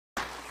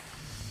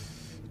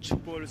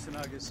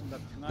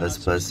Let's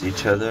bless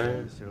each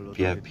other.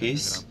 Be at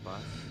peace.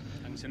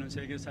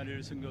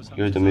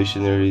 You're the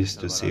missionaries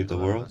to save the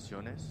world.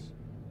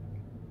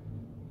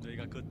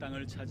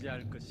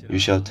 You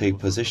shall take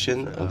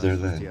possession of their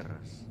land.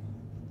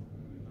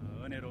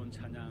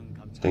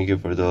 Thank you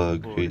for the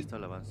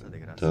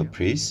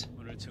praise.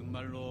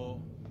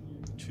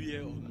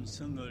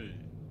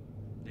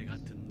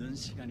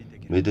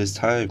 May this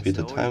time be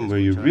the time where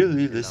you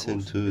really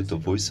listen to the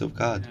voice of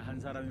God.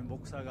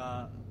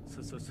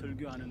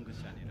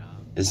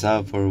 It's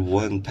not for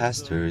one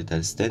pastor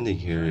that's standing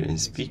here and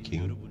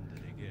speaking.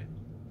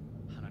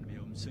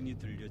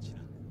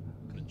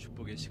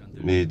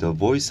 May the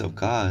voice of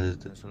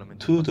God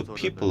to the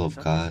people of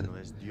God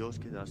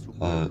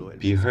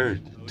be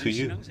heard to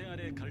you.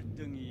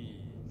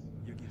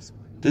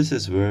 This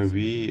is where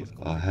we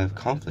have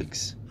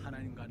conflicts.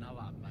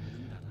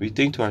 We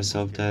think to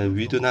ourselves that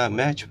we do not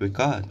match with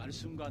God.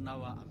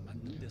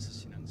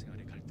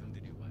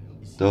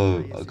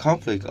 The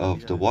conflict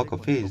of the walk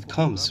of faith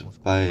comes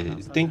by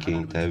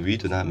thinking that we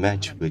do not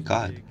match with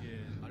God.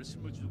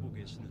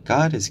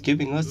 God is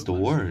giving us the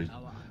word,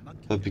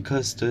 but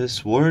because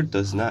this word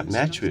does not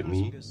match with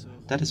me,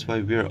 that is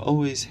why we are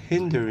always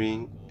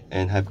hindering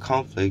and have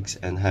conflicts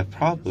and have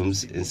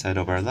problems inside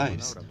of our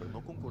lives.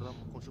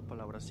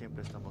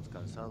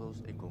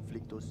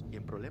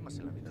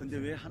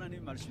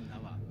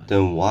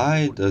 Then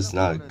why does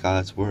not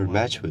God's word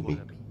match with me?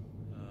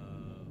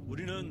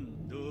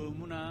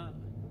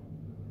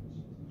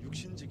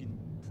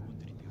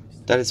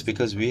 That is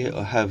because we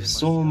have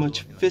so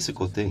much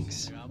physical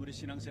things.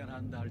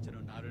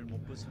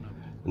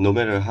 No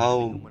matter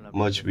how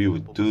much we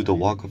would do the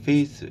walk of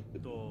faith,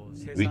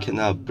 we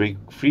cannot break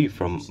free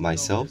from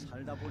myself.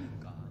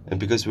 And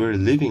because we're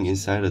living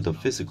inside of the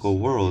physical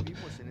world,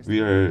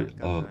 we are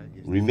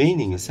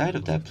remaining inside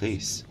of that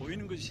place.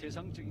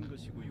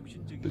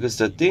 Because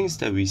the things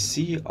that we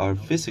see are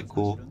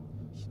physical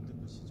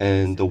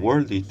and the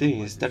worldly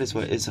things, that is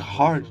why it's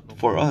hard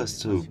for us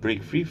to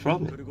break free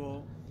from it.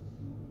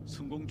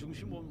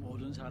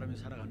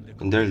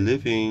 And they're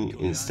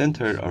living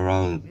centered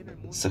around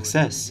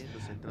success,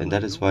 and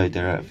that is why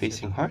they're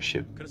facing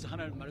hardship.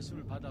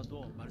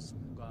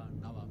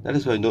 That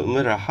is why no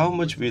matter how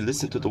much we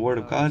listen to the Word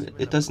of God,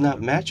 it does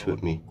not match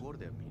with me.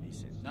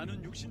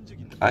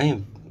 I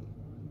am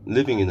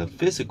living in a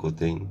physical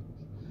thing,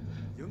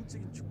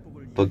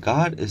 but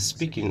God is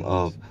speaking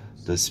of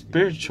the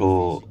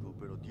spiritual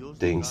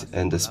things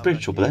and the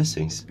spiritual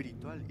blessings.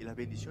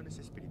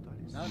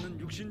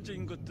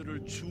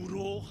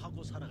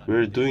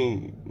 We're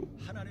doing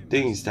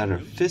things that are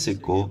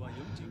physical,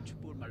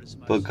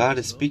 but God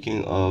is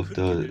speaking of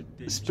the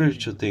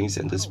spiritual things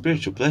and the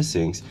spiritual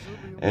blessings.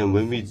 And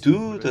when we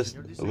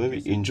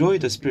enjoy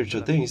the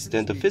spiritual things,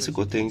 then the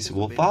physical things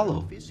will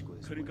follow.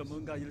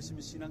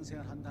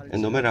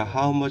 And no matter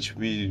how much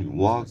we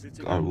walk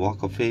our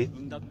walk of faith,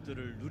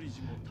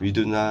 we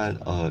do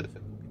not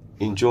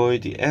enjoy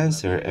the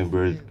answer, and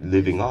we're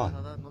living on.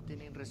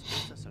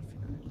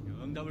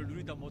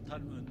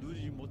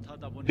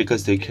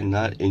 Because they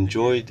cannot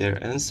enjoy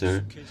their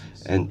answer,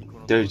 and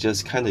they're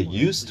just kind of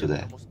used to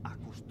that.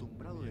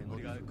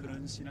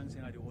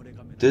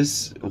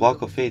 This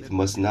walk of faith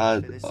must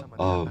not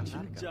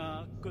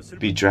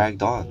be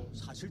dragged on.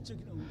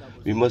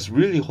 We must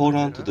really hold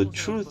on to the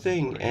true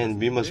thing, and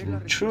we must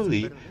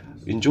truly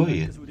enjoy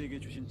it.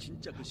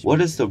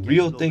 What is the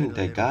real thing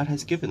that God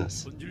has given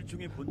us?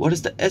 What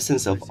is the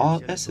essence of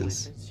all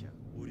essence?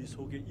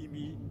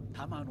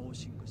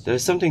 There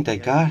is something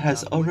that God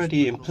has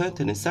already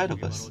implanted inside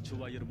of us.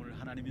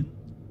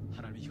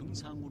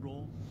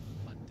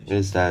 It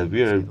is that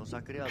we are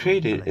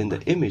created in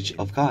the image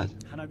of God.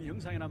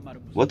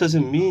 What does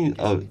it mean,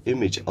 an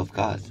image of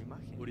God?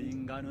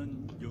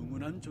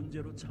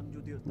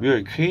 We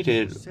are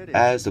created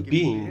as a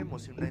being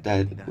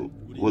that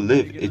will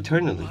live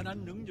eternally.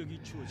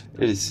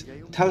 It is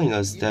telling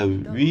us that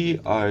we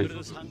are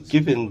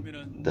given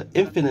the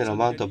infinite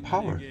amount of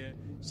power.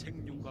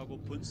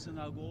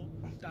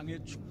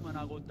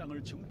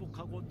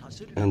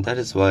 And that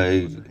is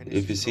why,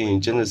 if you see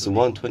in Genesis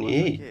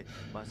 1:28,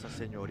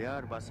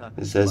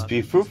 it says,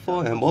 "Be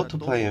fruitful and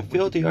multiply and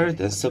fill the earth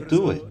and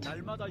subdue it."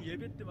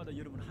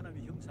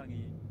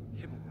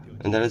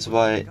 And that is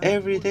why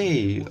every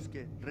day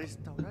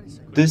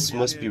this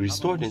must be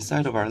restored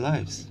inside of our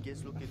lives.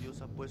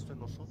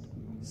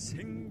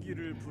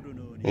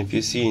 If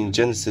you see in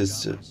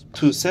Genesis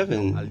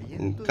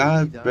 2:7,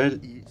 God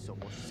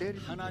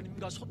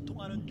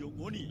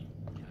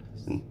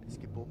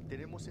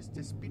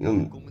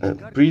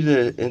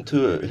breathed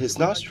into his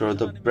nostril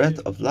the breath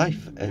of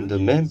life, and the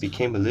man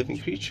became a living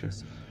creature.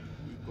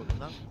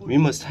 We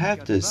must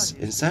have this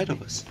inside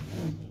of us.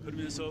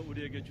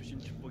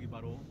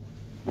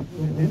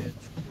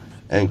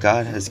 And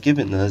God has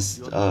given us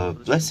a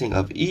blessing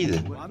of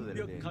Eden.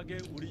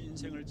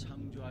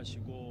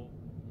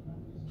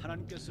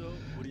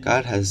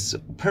 God has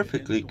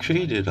perfectly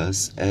created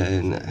us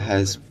and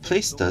has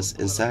placed us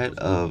inside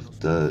of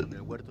the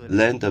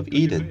land of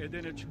Eden.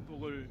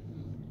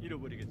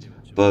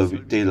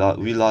 but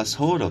we lost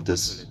hold of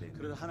this.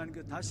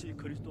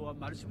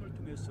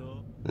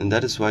 And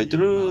that is why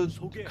through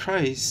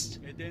Christ,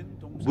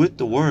 with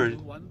the Word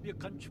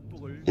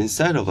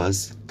inside of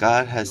us,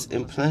 God has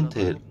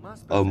implanted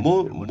a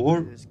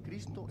more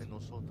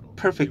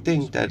perfect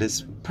thing that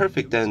is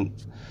perfect than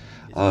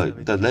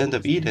the land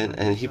of Eden,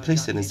 and He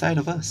placed it inside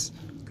of us.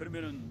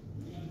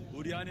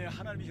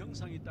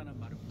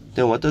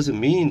 Then what does it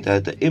mean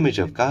that the image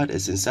of God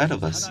is inside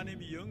of us?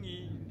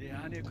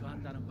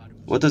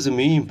 What does it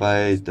mean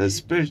by the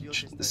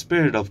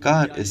Spirit of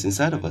God is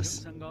inside of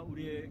us?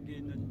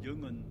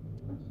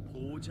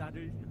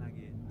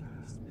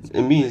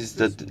 It means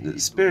that the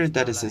Spirit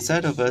that is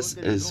inside of us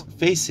is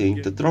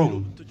facing the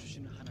throne,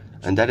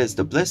 and that is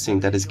the blessing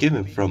that is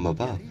given from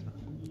above.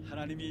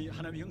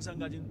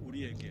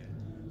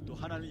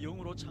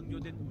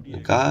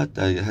 God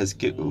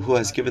who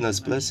has given us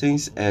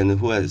blessings and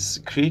who has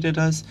created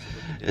us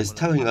is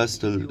telling us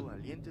to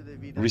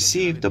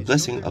receive the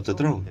blessing of the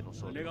throne.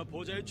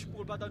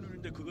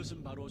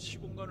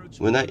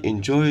 When I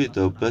enjoy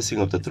the blessing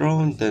of the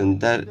throne, then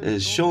that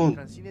is shown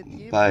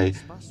by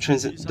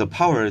the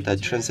power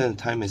that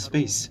transcends time and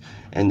space,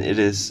 and it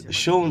is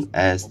shown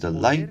as the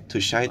light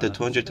to shine the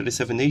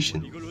 237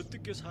 nations.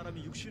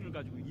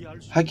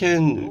 How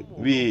can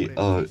we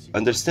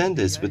understand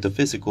this with the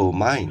physical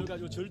mind?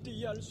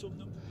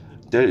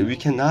 We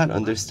cannot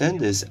understand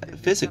this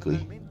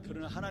physically.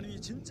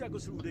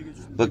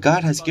 But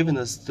God has given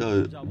us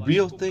the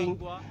real thing,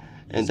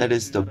 and that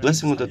is the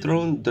blessing of the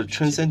throne, the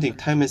transcending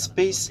time and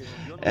space,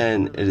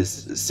 and it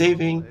is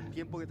saving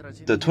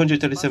the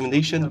 237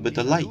 nations with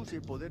the light.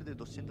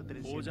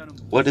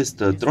 What is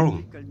the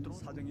throne?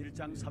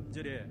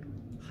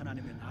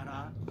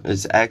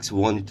 It's Acts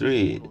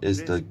 1:3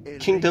 is the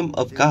kingdom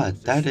of God.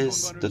 That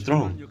is the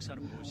throne.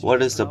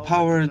 What is the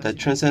power that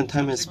transcends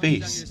time and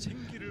space?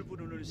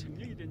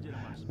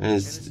 And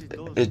it's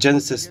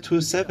Genesis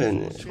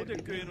 2:7.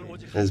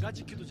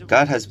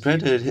 God has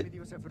breathed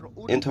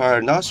into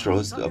our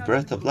nostrils a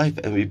breath of life,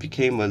 and we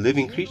became a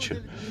living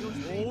creature.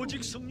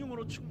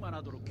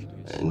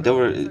 And they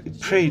were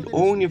prayed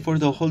only for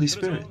the Holy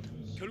Spirit.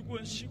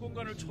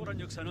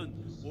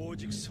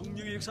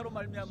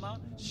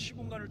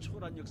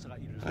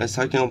 It's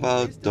talking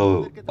about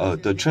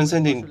the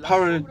transcending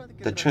power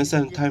that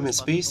transcends time and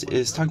space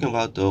is talking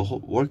about the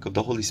work of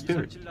the Holy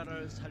Spirit.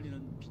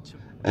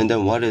 And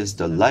then what is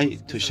the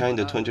light to shine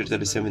the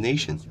 237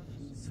 nations?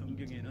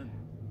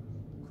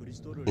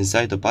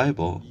 Inside the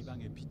Bible,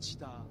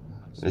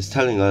 it's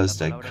telling us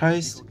that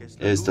Christ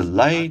is the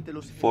light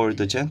for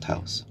the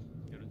Gentiles.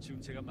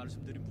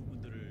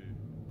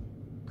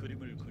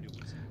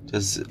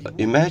 Just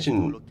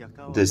imagine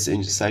this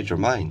inside your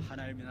mind.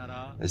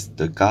 It's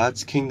the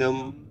God's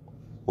kingdom,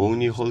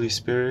 only Holy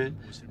Spirit,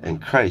 and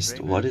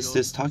Christ. What is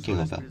this talking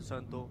about?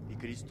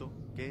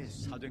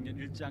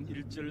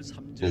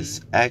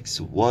 It's Acts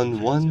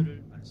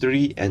 1:1,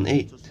 3, and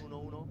 8.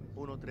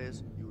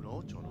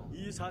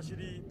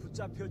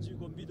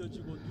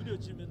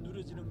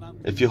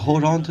 If you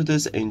hold on to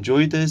this,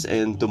 enjoy this,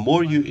 and the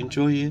more you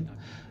enjoy it,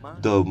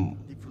 the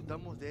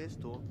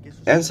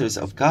answers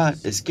of God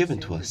is given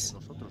to us.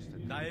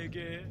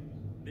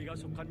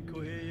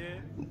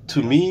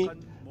 To me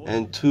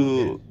and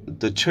to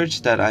the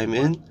church that I'm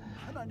in,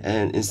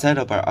 and inside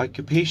of our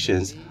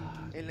occupations,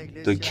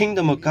 the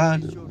kingdom of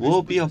God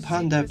will be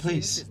upon that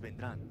place.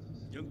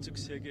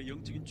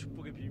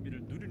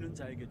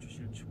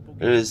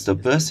 It is the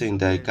blessing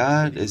that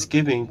God is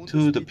giving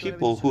to the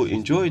people who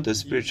enjoy the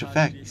spiritual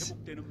facts.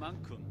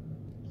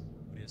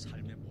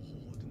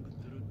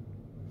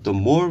 The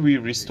more we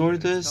restore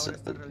this,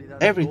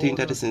 everything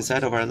that is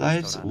inside of our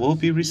lives will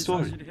be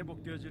restored.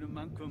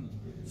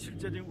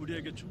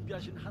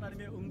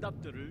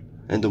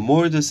 And the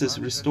more this is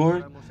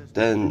restored,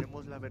 then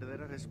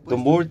the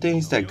more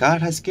things that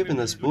God has given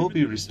us will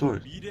be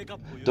restored.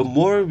 The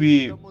more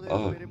we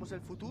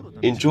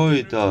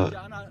enjoy the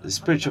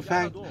spiritual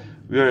fact,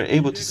 we are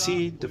able to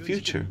see the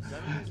future.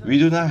 We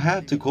do not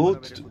have to go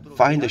to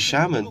find a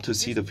shaman to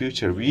see the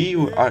future. We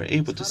are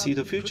able to see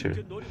the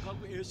future.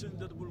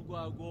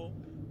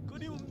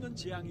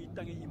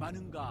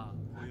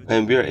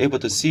 And we are able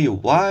to see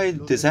why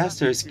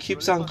disasters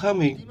keeps on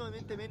coming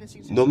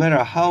no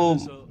matter how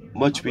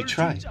much we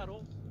try.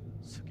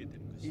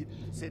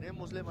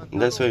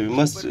 And that's why we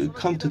must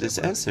come to this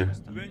answer.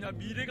 We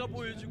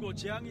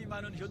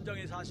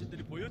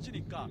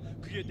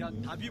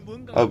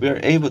are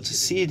able to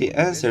see the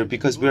answer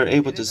because we are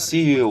able to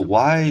see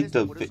why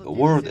the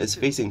world is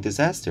facing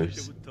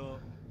disasters.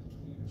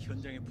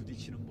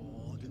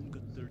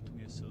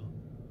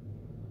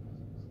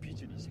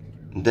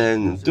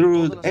 Then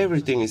through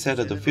everything inside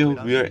of the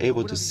field, we are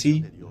able to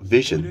see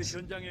visions.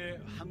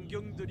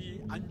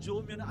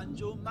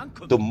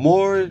 The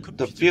more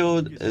the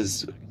field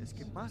is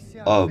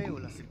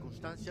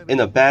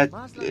in a bad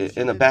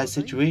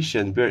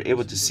situation, we are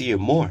able to see it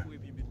more.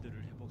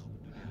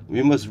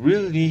 We must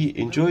really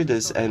enjoy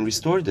this and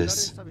restore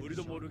this.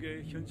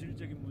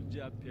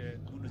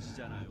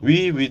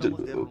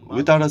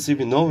 Without us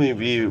even knowing,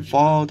 we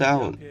fall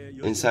down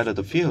inside of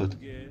the field.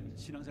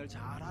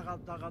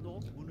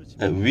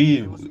 And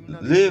we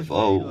live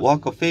a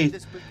walk of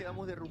faith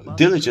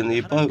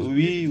diligently, but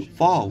we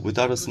fall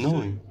without us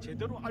knowing.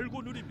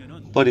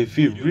 But if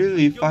we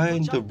really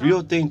find the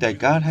real thing that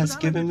God has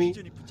given me,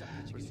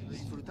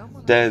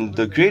 then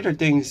the greater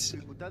things,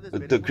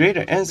 the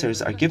greater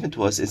answers are given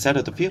to us inside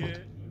of the field.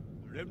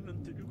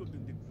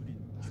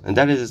 And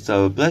that is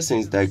the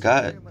blessings that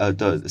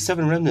the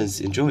 7 remnants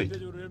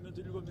enjoyed.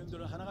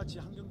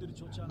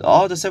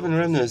 All the 7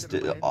 remnants,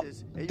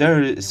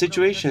 their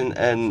situation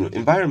and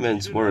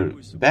environments were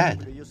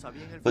bad,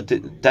 but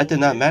that did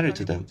not matter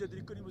to them.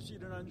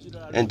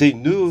 And they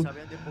knew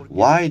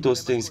why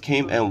those things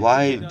came and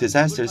why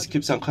disasters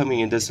keeps on coming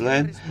in this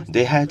land.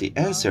 They had the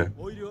answer.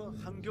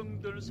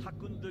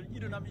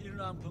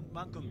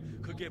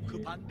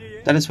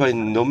 That is why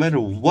no matter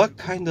what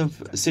kind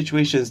of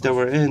situations they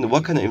were in,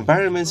 what kind of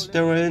environments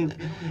they were in,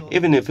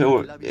 even if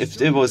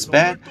it was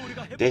bad,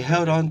 they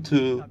held on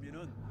to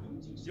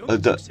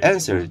the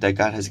answer that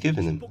God has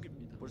given them.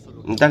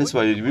 And that is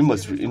why we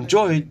must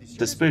enjoy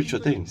the spiritual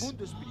things.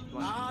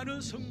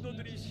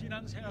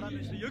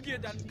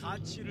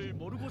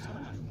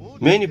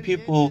 Many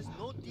people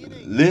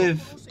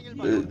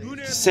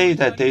say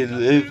that they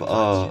live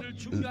a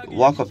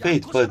walk of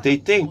faith, but they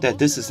think that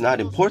this is not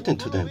important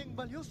to them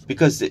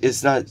because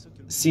it's not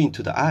seen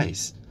to the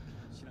eyes.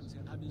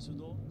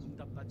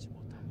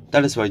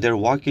 That is why they're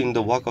walking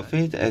the walk of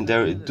faith and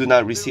they do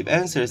not receive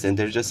answers and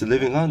they're just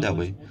living on that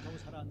way.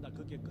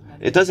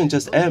 It doesn't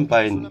just end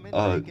by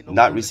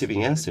not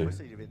receiving answers.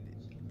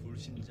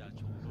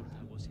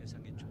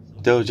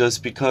 They'll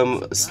just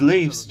become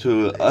slaves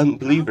to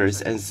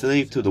unbelievers and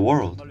slave to the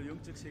world.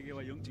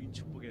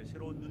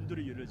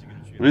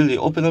 Really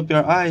open up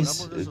your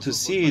eyes to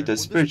see the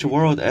spiritual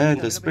world and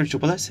the spiritual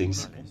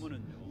blessings.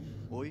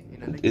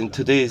 In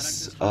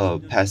today's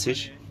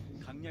passage,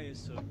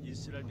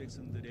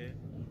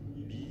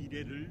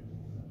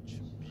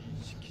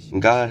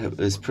 God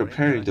is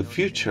preparing the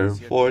future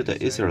for the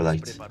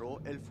Israelites.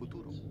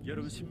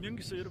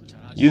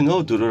 You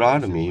know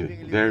Deuteronomy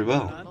very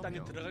well.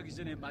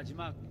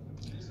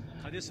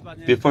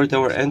 Before they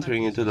were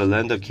entering into the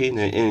land of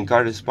Canaan in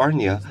Kadesh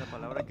Barnea,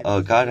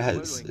 God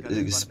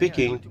is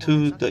speaking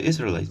to the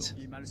Israelites.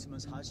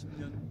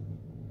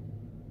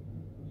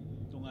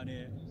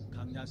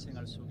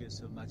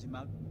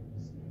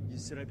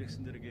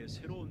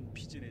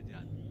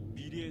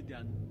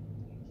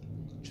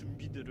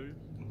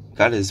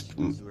 God is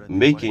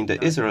making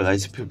the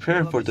Israelites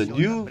prepare for the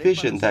new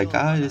vision that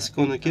God is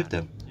going to give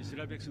them.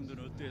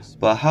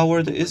 But how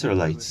were the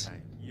Israelites?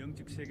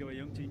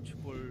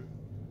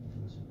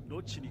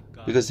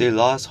 Because they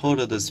lost hold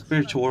of the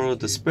spiritual world,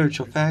 the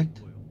spiritual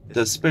fact,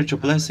 the spiritual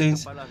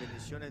blessings.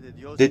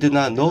 They did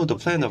not know the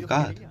plan of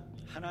God.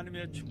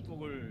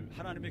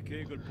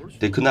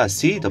 They could not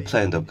see the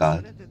plan of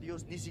God.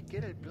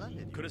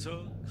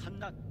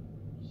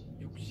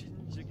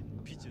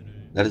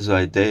 That is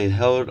why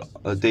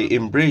they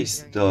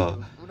embraced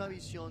the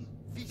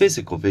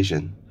physical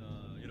vision.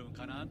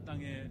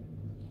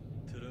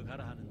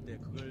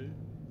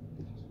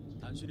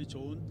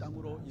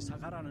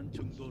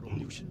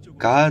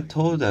 God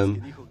told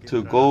them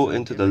to go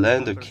into the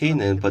land of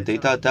Canaan, but they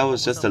thought that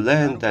was just the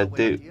land that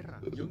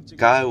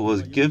God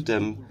would give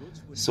them,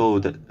 so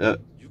that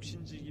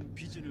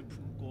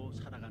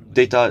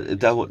they thought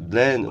that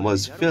land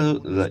was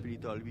filled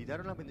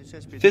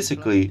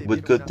physically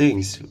with good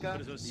things.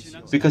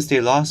 Because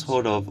they lost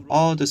hold of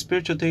all the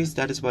spiritual things,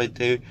 that is why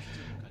they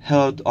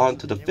held on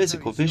to the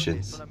physical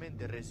visions.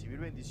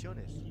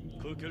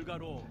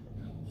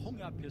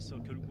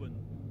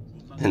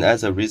 And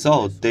as a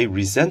result, they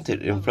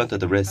resented in front of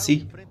the Red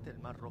Sea.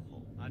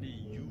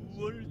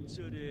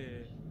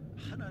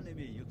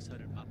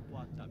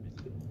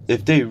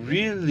 If they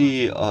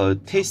really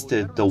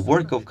tasted the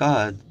work of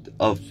God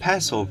of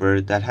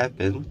Passover that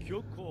happened,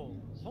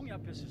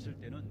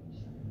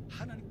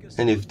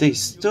 and if they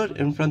stood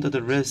in front of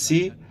the Red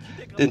Sea,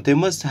 then they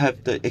must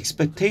have the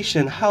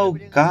expectation how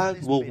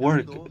God will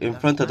work in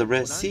front of the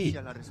Red Sea.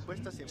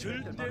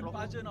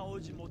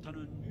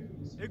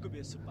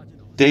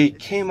 They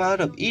came out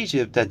of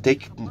Egypt that they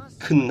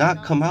could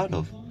not come out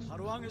of.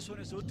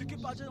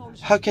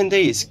 How can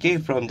they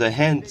escape from the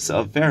hands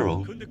of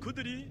Pharaoh?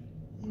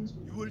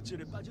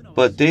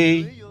 But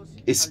they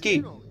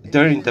escaped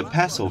during the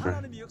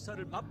Passover.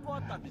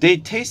 They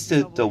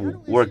tasted the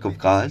work of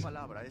God.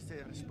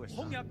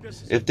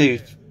 If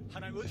they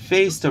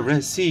face the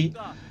Red Sea,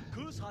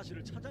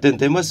 then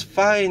they must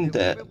find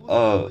the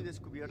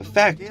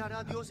fact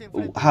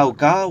how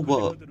God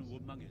will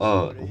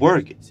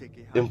work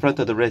in front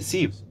of the Red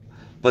Sea,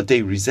 but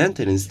they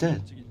resented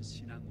instead.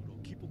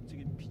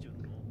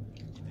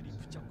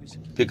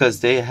 Because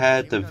they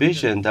had the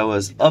vision that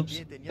was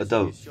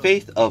the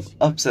faith of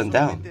ups and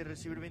downs.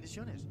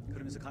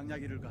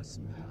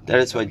 That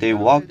is why they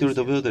walked through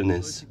the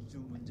wilderness.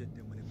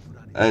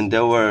 And they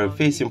were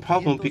facing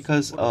problems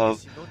because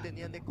of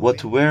what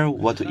to wear,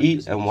 what to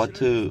eat,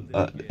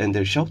 and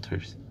their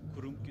shelters.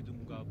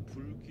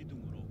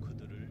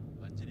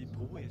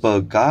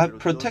 But God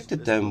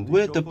protected them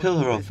with the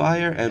pillar of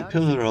fire and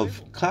pillar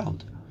of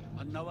cloud,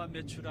 만나와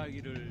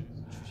메추라기를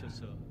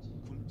주셔서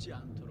굶지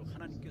않도록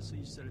하나님께서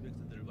이스라엘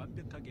백성들을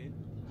완벽하게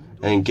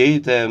and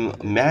gave them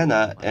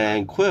manna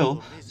and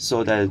quail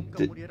so that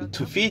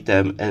to feed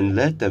them and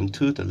led them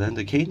to the land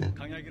of Canaan.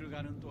 광야길을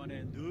가는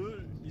동안에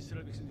늘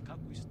이스라엘 백성들이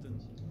갖고 있었던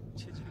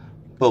체질이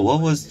But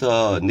what was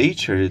the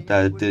nature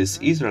that these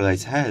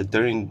Israelites had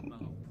during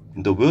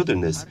the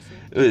wilderness?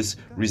 It was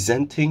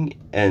resenting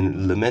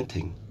and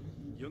lamenting.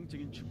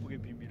 영적인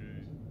축복의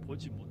비밀을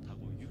보지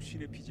못하고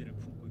육신의 피제를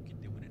품고 있기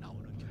때문에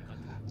나오는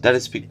결과들. That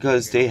is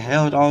because they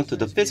held on to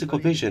the physical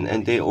vision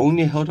and they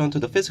only held on to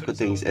the physical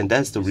things, and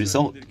that's the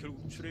result.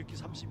 결국 출애굽기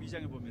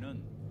 32장에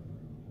보면은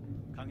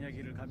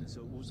광야길을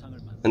가면서 우상을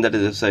만들고 And that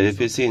is why if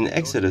you see in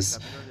Exodus,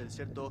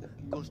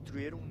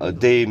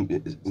 they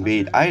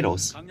made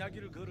idols.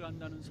 광야길을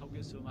걸어간다는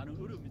속에서 많은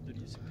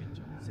어려움들이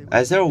있었겠죠.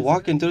 As they were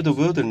walking through the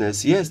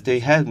wilderness, yes, they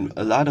had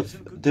a lot of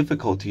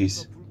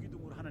difficulties.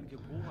 불기둥으로 하나님께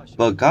보호하시고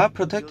But God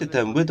protected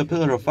them with the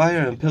pillar of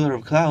fire and pillar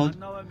of cloud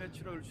만나와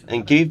메추라기를 주셔서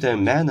and gave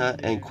them manna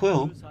and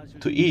quail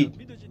to eat.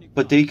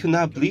 But they could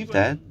not believe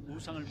that.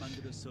 우상을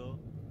만들어서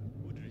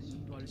우리를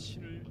인도할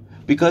신을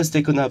Because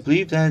they could not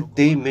believe that,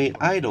 they made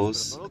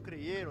idols.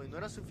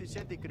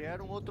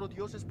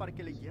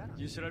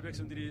 이스라엘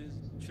백성들이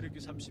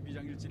출애굽기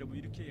 32장 1절에 보면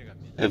이렇게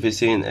얘기합니다. If you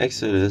see in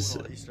Exodus,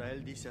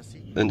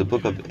 in the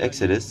book of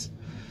Exodus,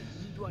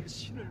 인도할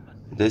신을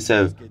만들어 they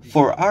said,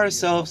 "For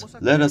ourselves,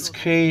 let us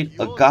create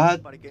a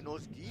God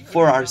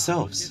for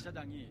ourselves."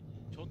 제사장이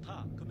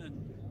좋다.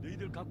 그러면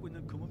너희들 갖고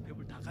있는 금은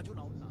벽을 다 가지고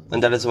나온다.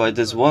 And that is why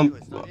this one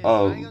그래서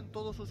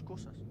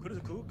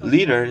그것까지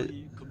leader,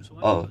 이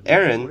금송아지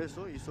Aaron,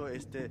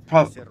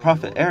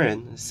 Prophet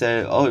Aaron,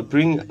 said, "Oh,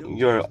 bring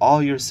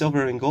all your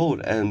silver and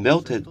gold and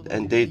melt it."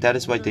 And that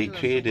is why they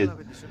created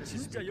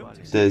진짜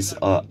영적 this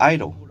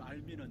idol. 걸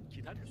알면은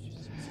기다릴 수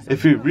있어요.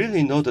 If we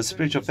really know the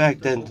spiritual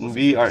fact, then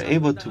we are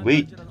able to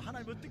wait.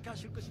 하나님 어떻게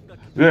하실 것인가.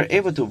 We are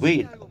able to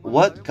wait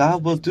what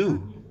God will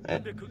do.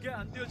 근데 그게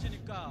안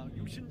되어지니까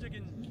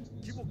육신적인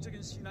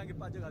기복적인 신앙에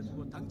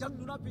빠져가지고 당장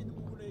눈앞에 있는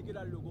부분을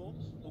해결하려고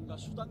뭔가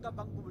수단과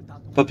방법을 다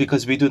But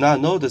because we do not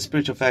know the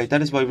spiritual fact,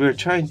 that is why we're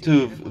trying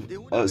to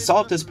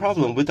solve this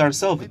problem with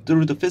ourselves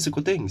through the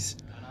physical things.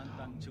 가나안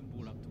땅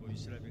정복을 앞두고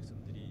이스라엘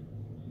백성들이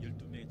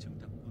 12명의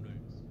정탐꾼을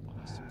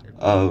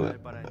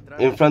뽑았습니다.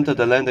 In front of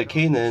the land of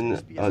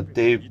Canaan,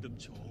 they 믿음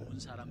좋은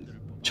사람들을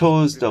뽑아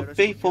chose the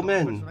faithful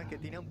men,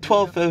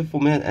 12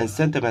 faithful men, and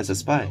sent them as a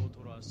spy.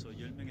 돌아와서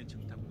 10명의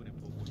정탐꾼의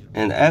보고를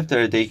And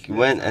after they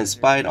went and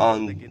spied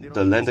on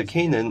the land of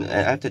Canaan, and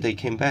after they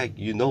came back,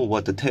 you know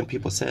what the 10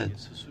 people said.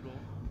 스스로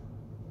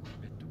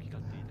메뚜기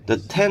같으이다. The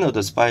 10 of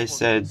the spies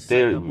said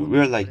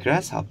we're like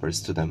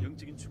grasshoppers to them.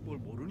 영적인 축복을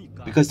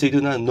모르니까 Because they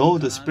do not know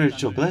the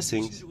spiritual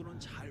blessings, 육신적으로는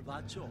잘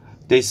봤죠.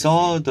 they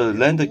saw the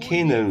land of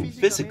Canaan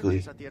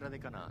physically.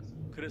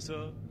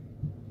 그래서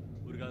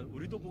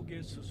우리도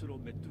보기에 스스로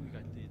메뚜기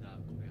같으이다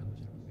고백한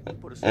거죠.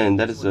 And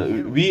that is,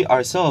 we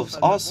ourselves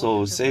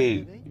also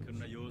say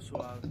그러나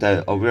여호수아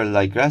that we're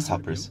like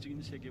grasshoppers.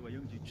 영적인 세계와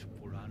영적인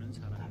축복을 아는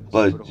사람.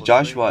 But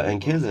Joshua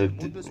and Caleb,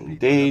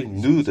 they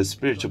knew the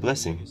spiritual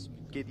blessing.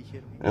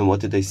 And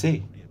what did they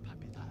say?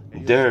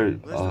 They're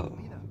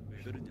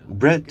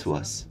bread to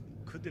us.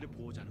 그들의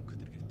보호자는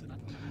그들에게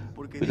떠났다.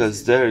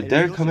 Because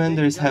their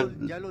commanders have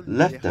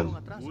left them.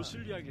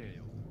 무엇을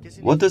이야기해요?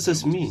 What does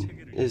this mean?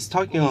 It's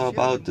talking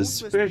about the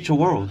spiritual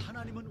world.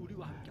 하나님은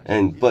우리와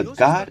함께. But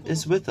God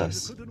is with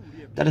us.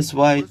 That is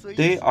why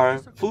they are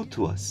food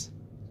to us.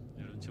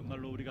 여러분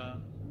정말로 우리가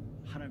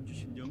하나님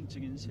주신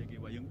영적인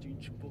세계와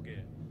영적인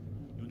축복에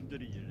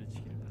눈들이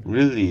열리시길 바랍니다.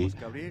 Really,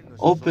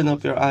 open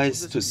up your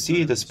eyes to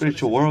see the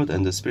spiritual world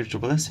and the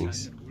spiritual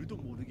blessings. 우리도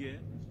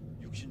모르게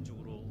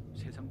육신적으로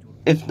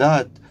세상적으로 If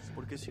not,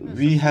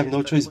 we have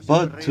no choice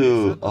but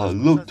to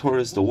look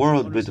towards the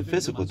world with the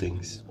physical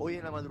things.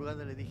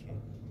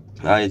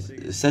 I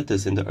said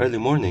this in the early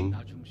morning.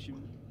 나 중심,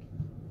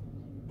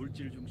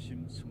 물질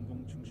중심,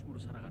 성공 중심으로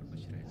살아가는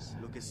것이라 했어.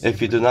 If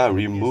we do not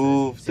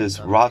remove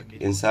this rock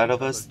inside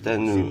of us,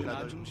 then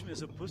나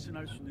중심에서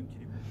벗어날 수 있는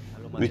길이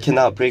we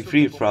cannot break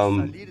free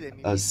from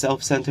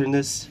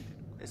self-centeredness.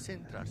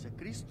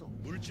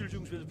 물질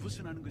중심에서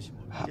벗어나는 것이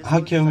뭐?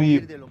 How can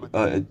we,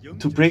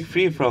 to break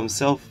free from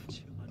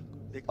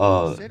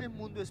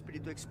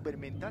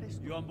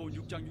요한복음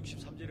 6장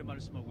 63절에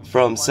말씀하고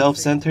from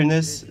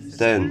self-centeredness,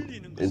 then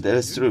that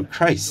is through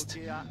Christ.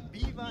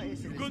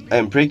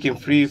 And breaking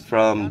free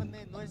from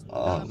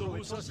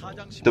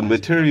the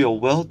material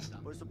wealth,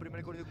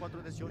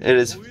 it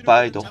is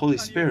by the Holy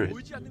Spirit.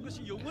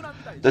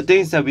 The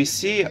things that we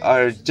see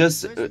are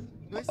just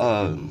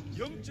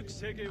영적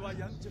세계와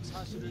양적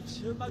사실을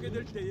체험하게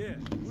될 때에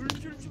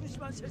물질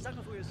중심한 세상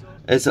속에서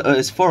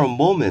it's for a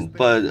moment,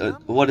 but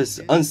what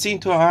is unseen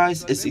to our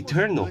eyes is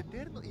eternal.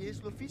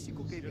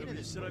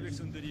 이스라엘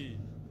백성들이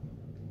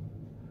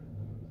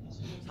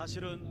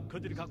사실은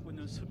그들이 갖고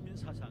있는 선민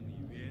사상이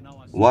왜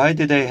나왔어요? Why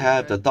did they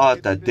have the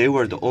thought that they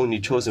were the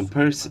only chosen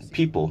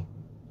people?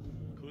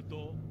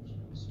 그것도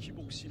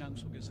기복 신앙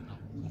속에서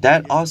나온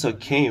That also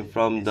came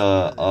from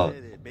the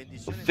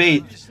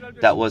faith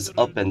that was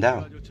up and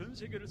down.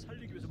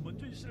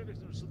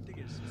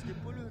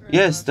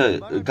 Yes,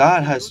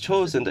 God has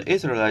chosen the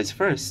Israelites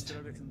first.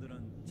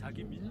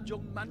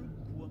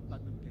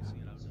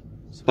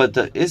 But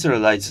the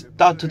Israelites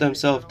thought to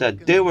themselves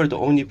that they were the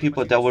only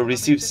people that will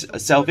receive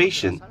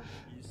salvation.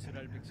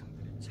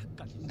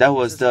 That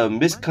was the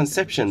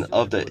misconception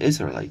of the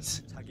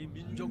Israelites.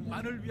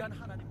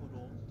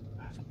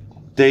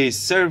 They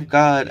serve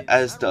God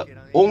as the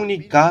only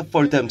God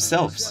for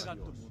themselves.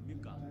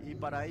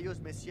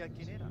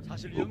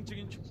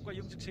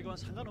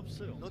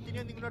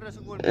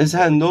 It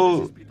had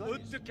no.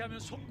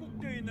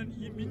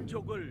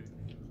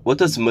 What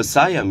does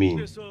Messiah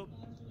mean?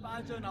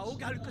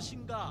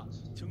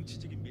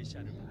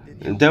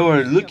 They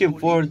were looking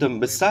for the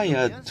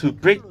Messiah to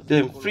break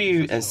them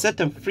free and set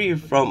them free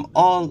from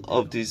all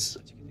of these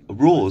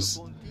rules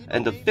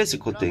and the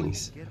physical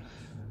things.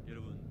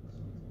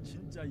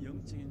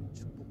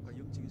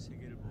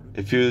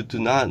 If you do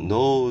not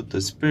know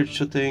the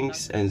spiritual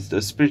things and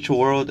the spiritual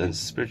world and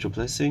spiritual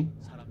blessing,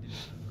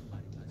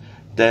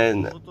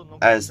 then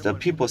as the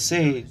people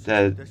say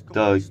that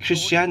the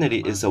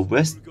Christianity is a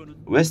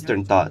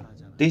Western thought,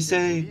 they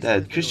say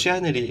that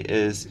Christianity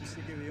is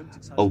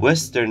a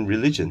Western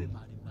religion.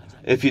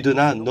 If you do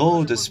not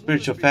know the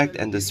spiritual fact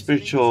and the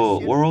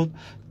spiritual world,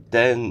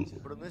 then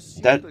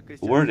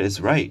that word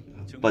is right,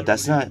 but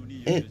that's not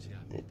it.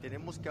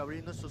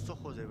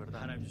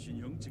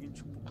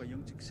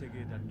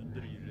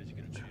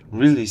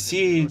 Really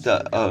see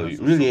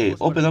really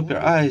open up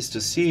your eyes to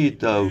see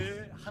the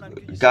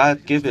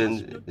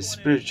God-given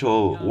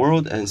spiritual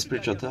world and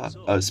spiritual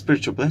thought,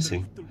 spiritual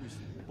blessing.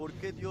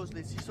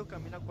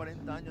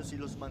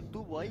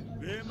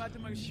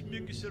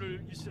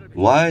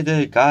 Why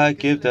did God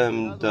give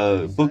them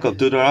the book of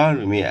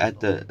Deuteronomy at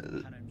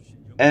the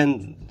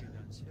end?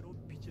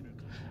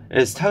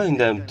 It's telling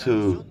them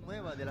to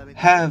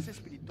have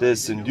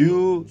this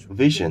new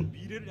vision.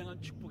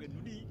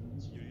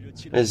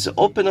 It's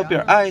open up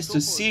your eyes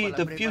to see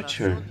the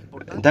future.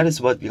 And that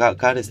is what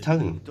God is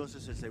telling.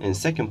 And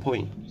second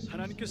point,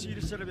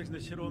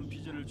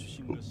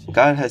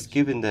 God has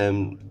given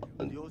them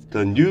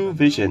the new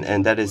vision,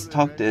 and that is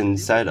talked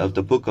inside of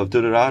the book of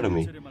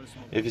Deuteronomy.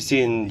 If you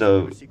see in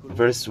the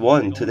verse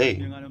 1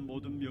 today,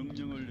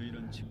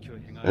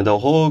 and the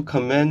whole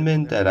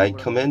commandment that I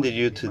commanded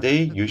you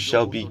today, you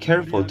shall be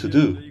careful to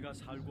do,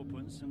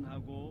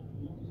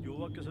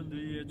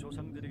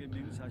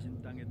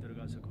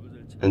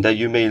 and that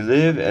you may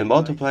live and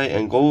multiply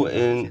and go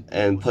in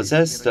and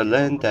possess the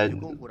land that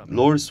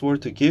Lord swore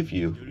to give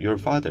you, your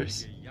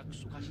fathers.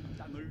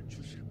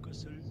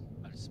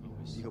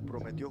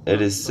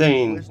 It is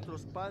saying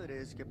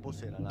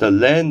the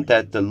land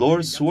that the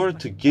Lord swore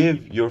to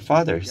give your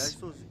fathers.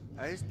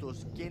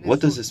 What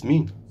does this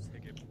mean?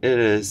 It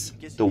is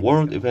the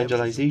world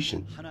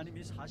evangelization.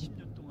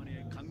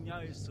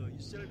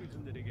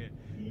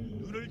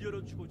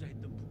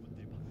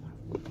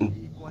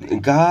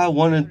 God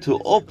wanted to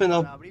open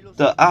up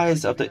the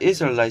eyes of the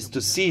Israelites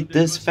to see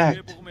this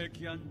fact,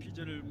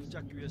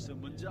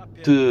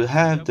 to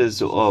have this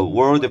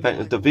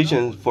the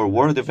vision for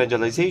world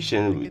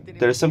evangelization.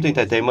 There is something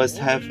that they must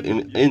have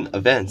in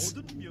advance.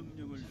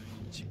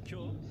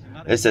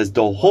 It says,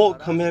 the whole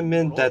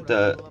commandment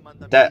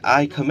that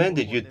I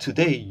commanded you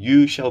today,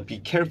 you shall be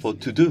careful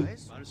to do.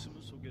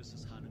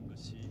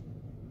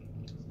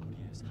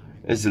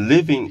 It's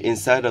living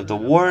inside of the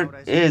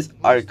Word is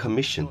our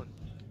commission,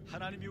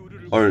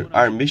 or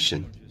our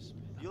mission.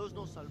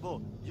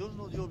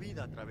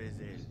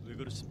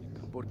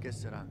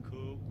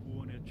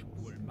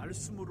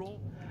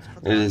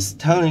 It is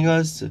telling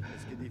us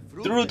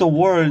through the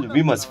Word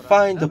we must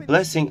find the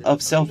blessing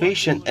of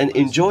salvation and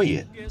enjoy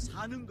it.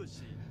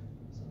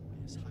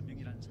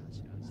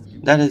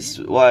 That is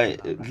why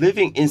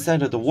living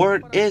inside of the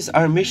Word is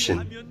our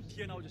mission.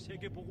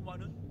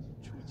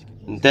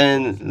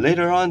 Then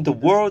later on, the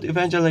world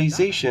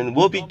evangelization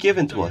will be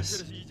given to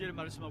us.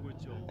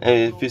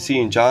 And if you see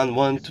in John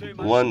 1,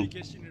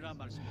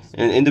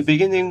 and in the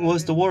beginning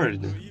was the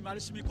Word,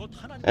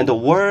 and the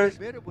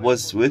Word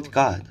was with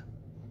God,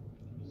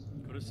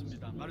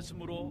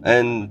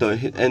 and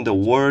the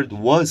Word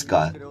was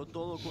God.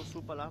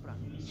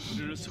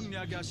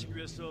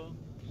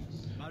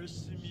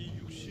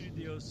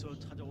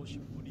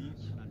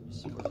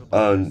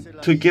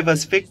 To give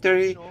us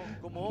victory,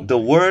 the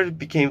Word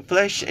became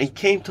flesh and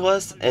came to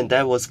us, and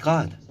that was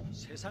God.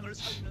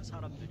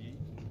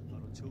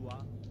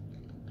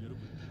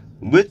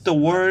 With the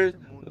Word,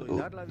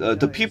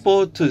 the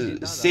people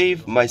to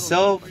save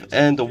myself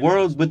and the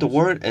world with the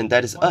Word, and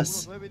that is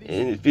us.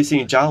 And if you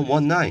see John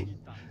 1:9,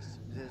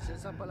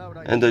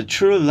 and the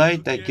true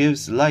light that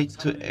gives light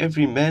to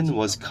every man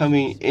was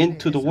coming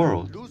into the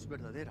world.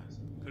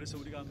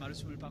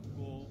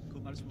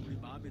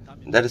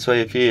 That is why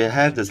if we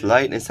have this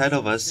light inside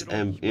of us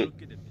and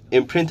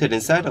imprinted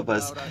inside of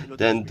us,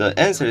 then the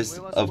answers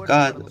of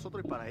God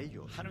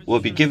will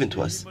be given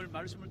to us.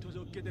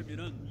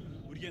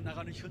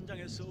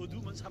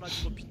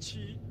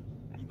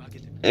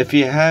 if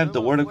you have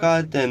the Word of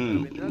God,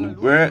 then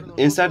where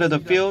inside of the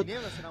field,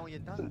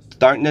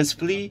 darkness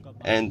flee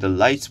and the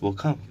lights will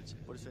come.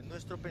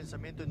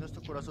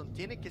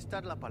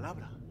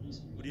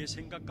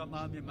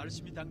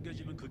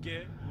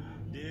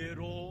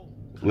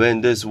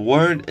 When this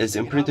word is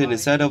imprinted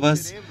inside of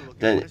us,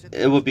 then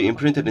it will be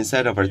imprinted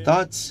inside of our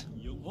thoughts,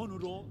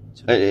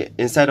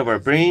 inside of our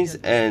brains,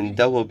 and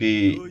that will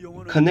be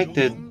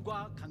connected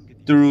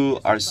through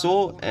our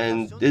soul,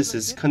 and this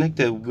is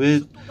connected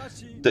with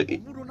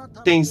the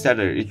things that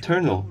are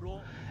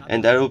eternal,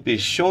 and that will be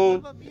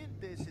shown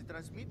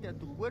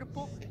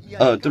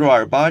through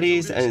our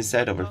bodies and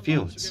inside of our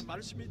fields.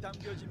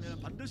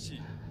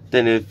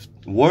 Then if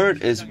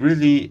word is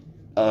really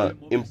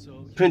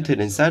imprinted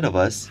inside of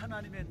us,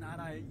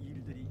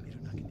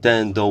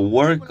 then the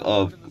work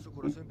of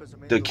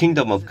the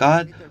kingdom of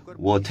God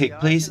will take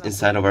place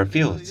inside of our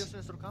fields.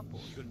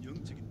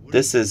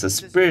 This is a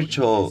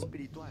spiritual,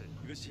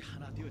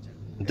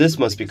 this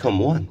must become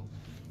one.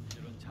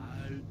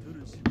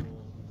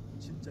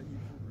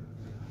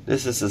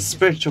 This is a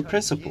spiritual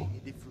principle.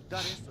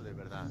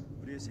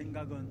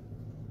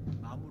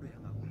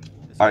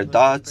 Our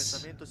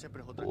thoughts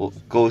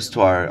goes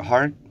to our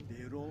heart,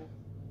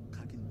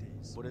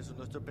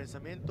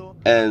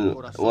 and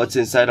what's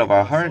inside of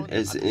our heart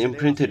is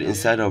imprinted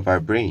inside of our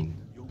brain.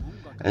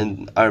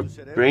 And our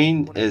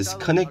brain is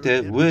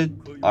connected with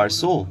our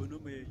soul.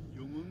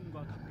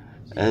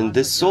 And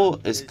this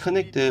soul is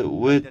connected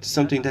with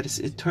something that is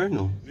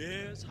eternal.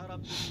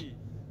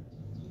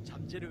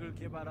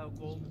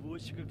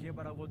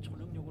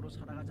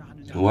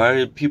 Why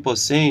are people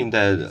saying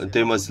that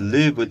they must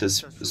live with the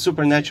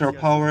supernatural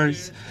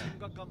powers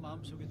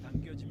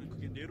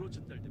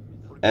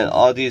and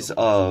all these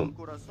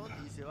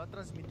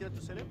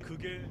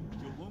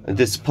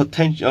this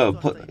potential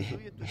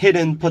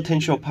hidden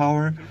potential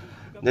power?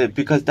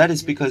 Because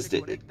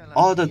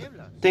all the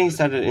things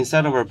that are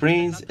inside of our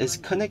brains is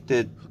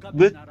connected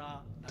with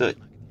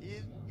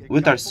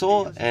our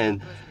soul,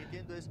 and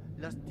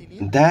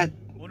that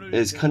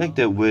is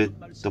connected with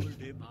the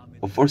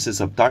forces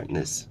of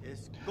darkness.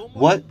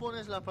 What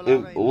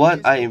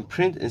I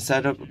imprint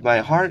inside of my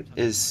heart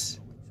is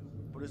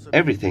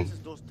everything.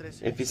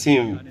 If you see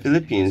in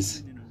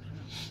Philippians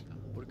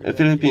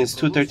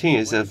 2:13,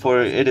 it says,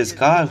 "For it is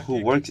God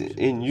who works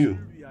in you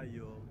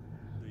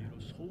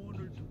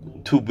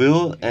to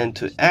will and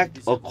to act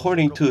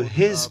according to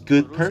His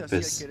good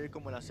purpose."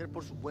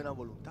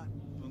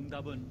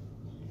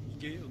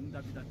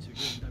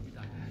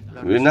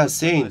 We're not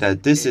saying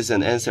that this is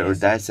an answer or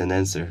that's an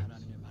answer.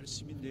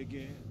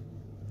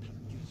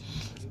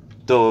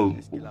 The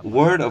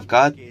Word of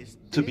God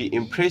to be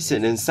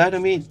imprinted inside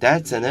of me,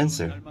 that's an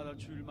answer.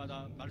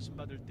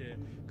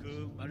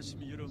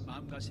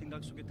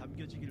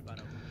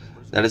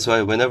 That is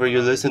why whenever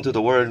you listen to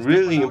the Word,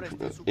 really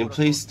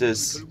place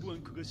this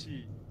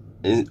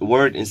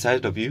Word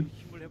inside of you,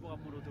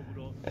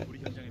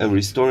 and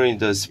restoring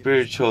the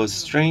spiritual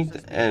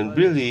strength and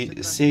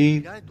really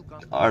save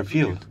our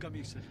field.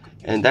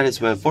 And that is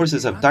when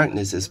forces of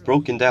darkness is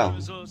broken down.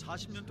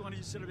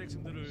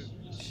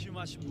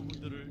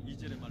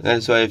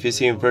 That's why if you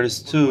see in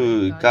verse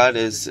 2, God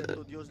is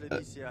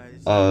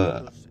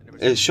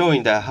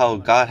showing that how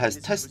God has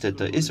tested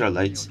the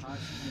Israelites.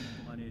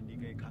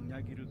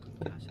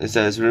 It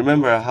says,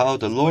 "Remember how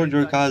the Lord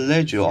your God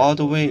led you all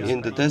the way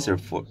in the desert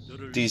for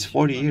these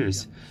 40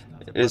 years.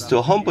 It is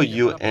to humble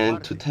you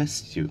and to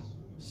test you."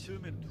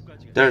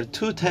 There are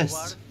two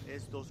tests.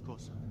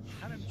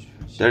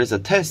 There is a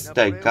test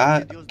that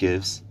God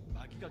gives,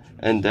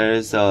 and there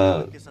is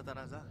a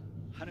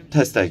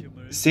test that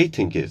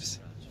Satan gives.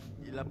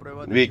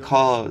 We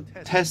call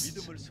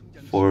tests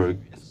for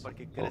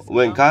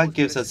when God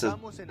gives us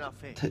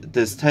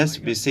this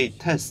test, we say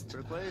test.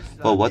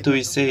 But what do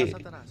we say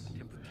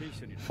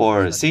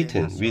for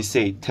Satan? We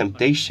say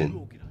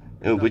temptation,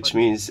 which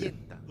means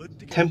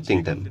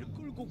tempting them.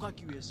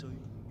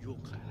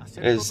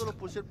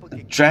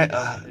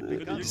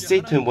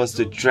 Satan wants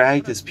to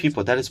drag these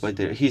people. That is why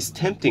he's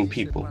tempting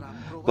people.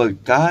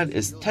 But God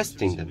is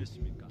testing them.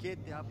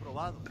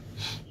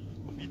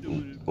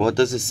 What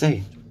does it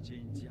say?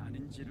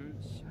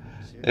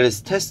 It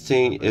is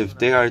testing if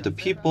they are the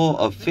people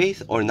of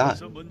faith or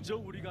not.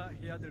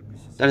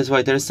 That is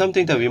why there is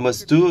something that we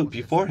must do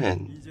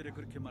beforehand.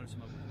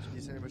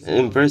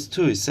 In verse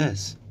 2 it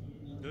says,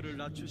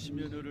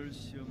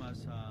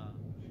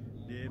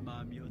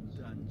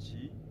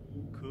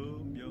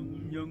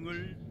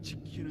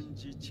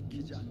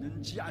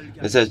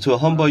 to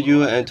humble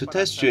you and to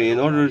test you in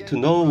order to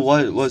know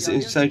what was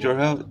inside your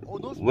heart,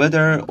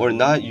 whether or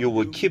not you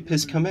would keep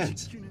His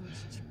commands.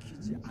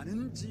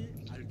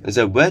 It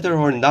said whether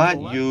or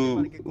not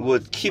you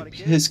would keep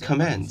His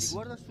commands.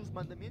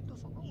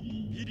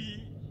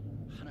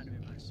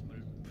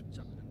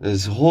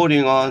 Is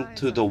holding on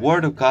to the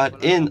Word of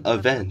God in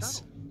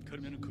advance.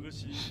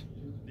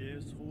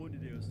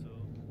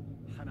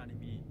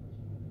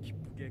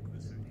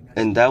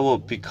 And that will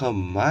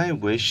become my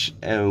wish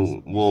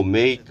and will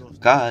make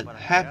God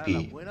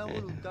happy.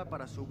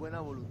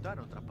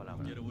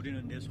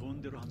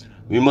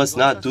 We must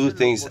not do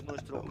things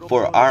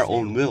for our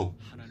own will,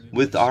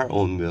 with our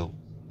own will.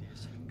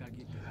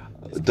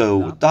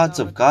 The thoughts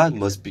of God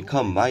must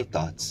become my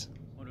thoughts.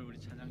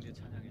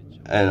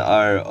 And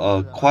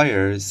our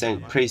choir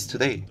sang praise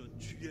today.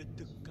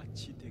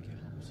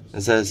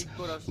 It says,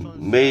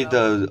 may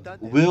the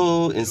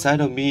will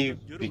inside of me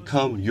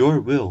become your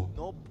will.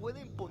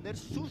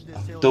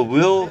 The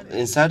will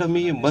inside of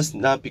me must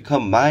not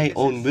become my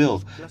own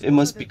will. It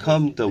must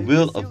become the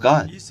will of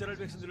God.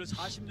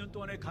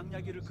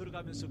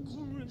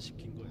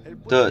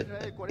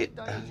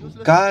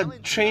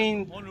 God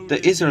trained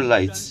the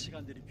Israelites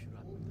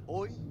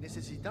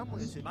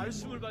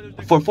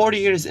for 40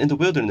 years in the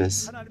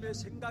wilderness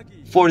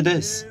for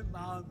this,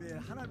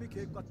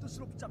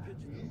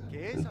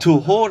 to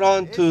hold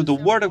on to the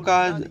Word of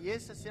God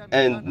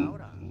and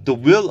the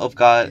will of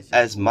God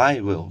as my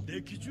will,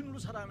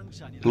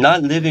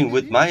 not living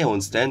with my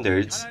own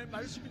standards,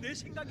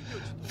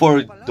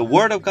 for the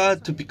Word of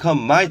God to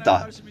become my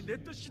thought,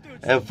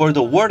 and for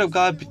the Word of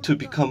God to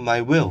become my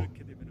will.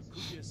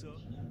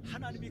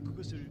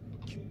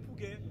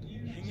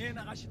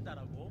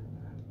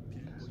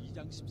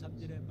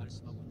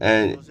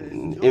 And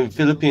in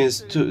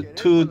Philippians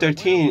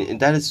 2:13,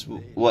 that is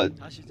what,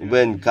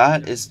 when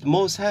God is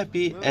most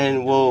happy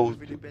and will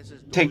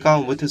take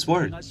on with His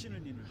Word.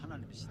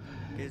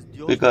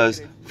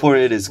 Because for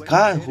it is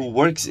God who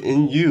works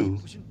in you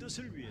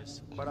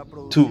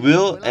to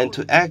will and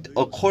to act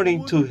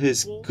according to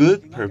His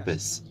good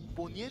purpose.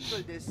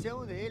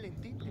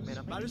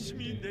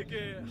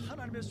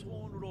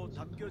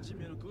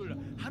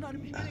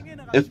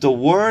 If the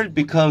Word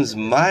becomes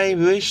my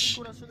wish,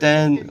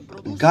 then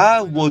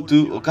God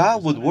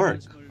would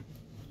work.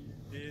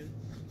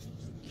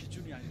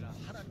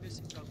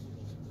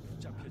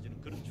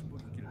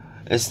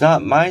 It's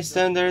not my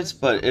standards,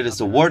 but it is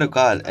the Word of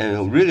God,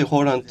 and really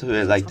hold on to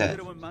it like that.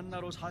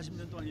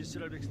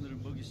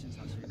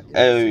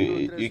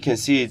 And you can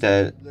see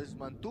that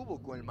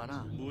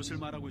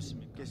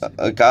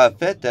God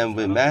fed them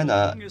with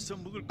manna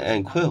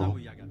and quail.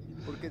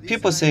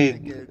 People say,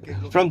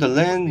 from the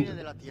land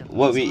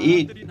what we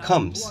eat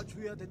comes.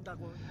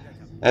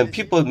 And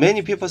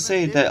many people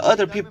say that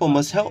other people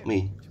must help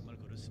me.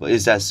 But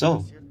is that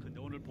so?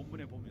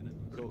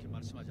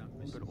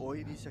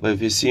 But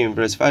if you see in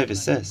verse 5, it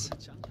says,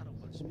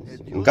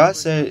 God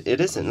said it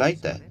isn't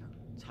like that.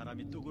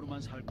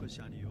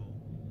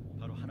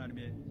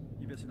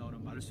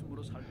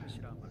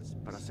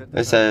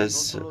 It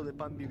says,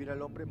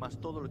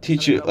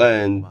 teach you,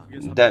 and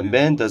that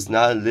man does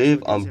not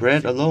live on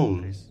bread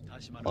alone.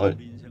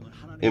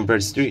 In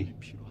verse 3,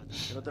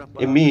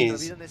 it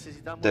means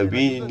that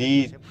we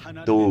need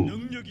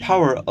the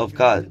power of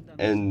God,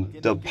 and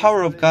the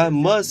power of God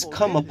must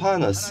come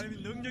upon us.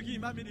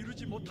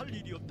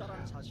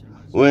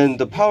 When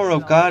the power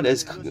of God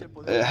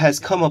has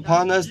come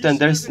upon us, then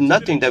there's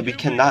nothing that we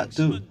cannot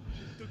do.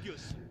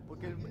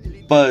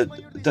 But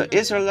the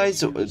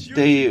Israelites,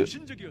 they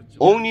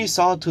only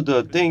saw to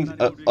the things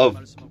of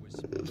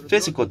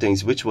physical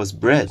things, which was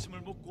bread.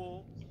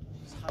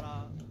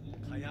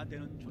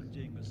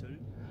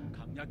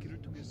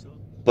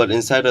 But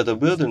inside of the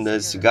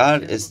wilderness,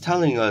 God is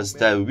telling us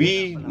that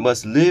we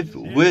must live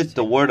with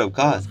the Word of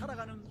God.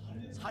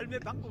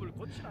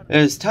 It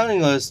is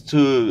telling us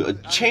to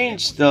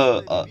change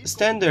the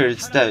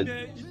standards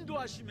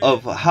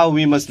of how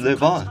we must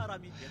live on.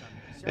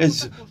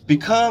 It's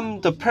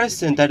become the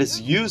person that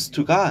is used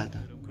to God.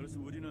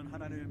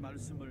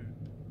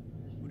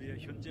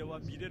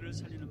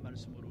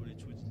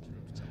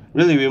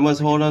 Really, we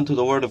must hold on to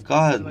the Word of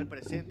God,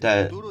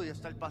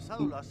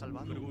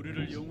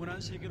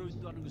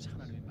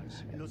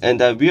 and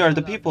that we are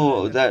the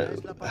people that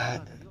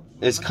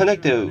is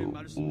connected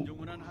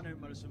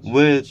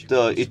with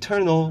the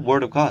eternal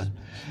Word of God.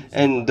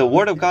 And the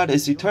Word of God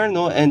is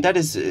eternal, and that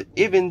is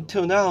even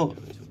till now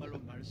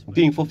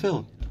being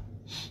fulfilled.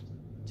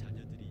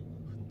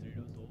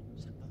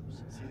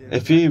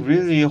 If we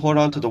really hold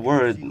on to the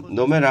Word,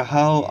 no matter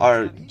how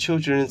our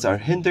children are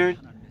hindered,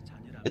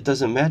 it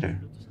doesn't matter.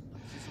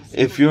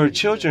 If your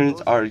children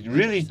are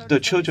really the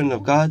children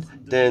of God,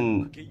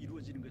 then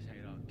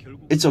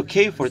it's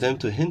okay for them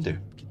to hinder.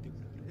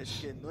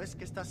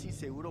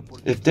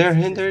 If they're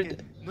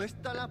hindered,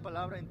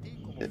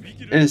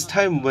 it is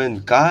time when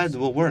God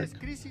will work.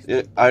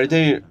 Are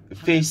they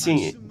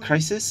facing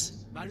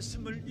crisis?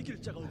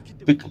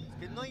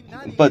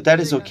 But that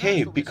is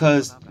okay,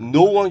 because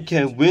no one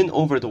can win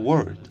over the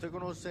world.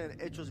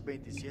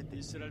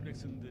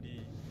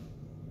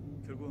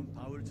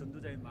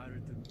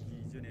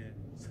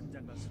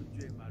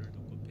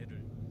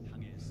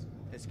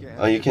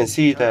 You can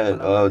see that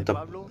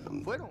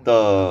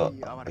the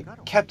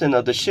captain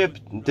of the ship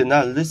did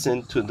not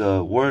listen to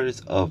the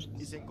words of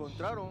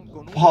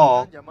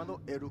Paul,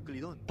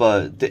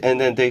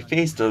 and then they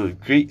faced a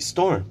great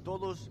storm.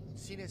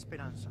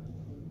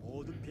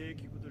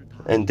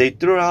 And they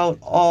threw out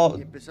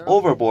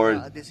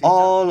overboard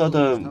all of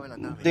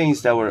the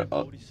things that were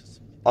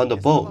on the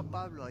boat,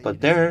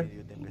 but there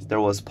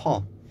was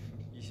Paul.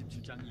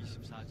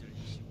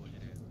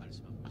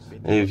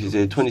 And if you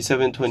say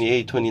 27,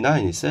 28,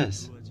 29, it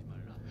says,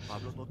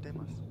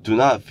 Do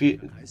not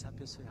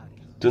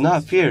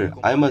fear,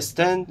 I must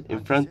stand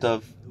in front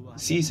of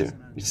Caesar.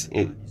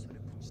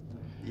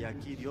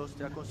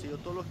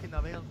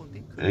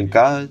 And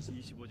God,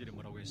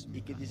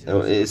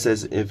 it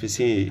says, if you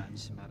see,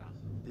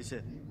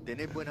 it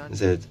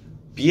says,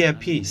 be at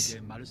peace.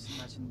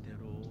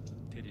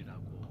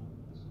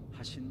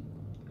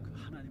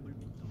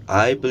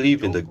 I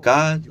believe in the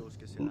God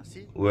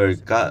where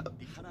God.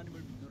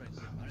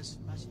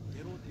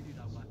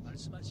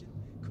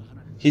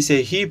 He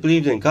said he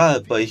believed in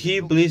God, but he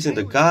believes in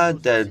the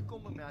God that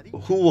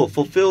who will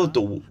fulfill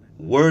the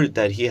word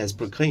that he has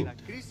proclaimed.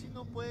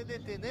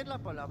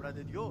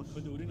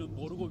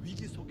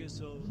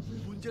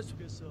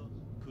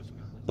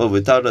 But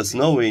without us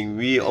knowing,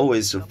 we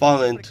always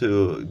fall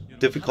into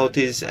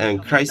difficulties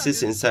and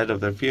crises inside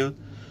of the field.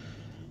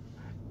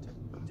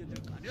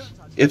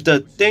 If the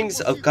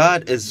things of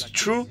God is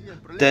true,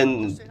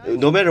 then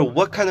no matter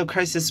what kind of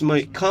crisis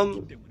might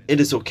come, it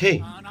is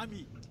okay.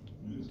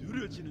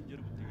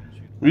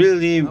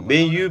 Really,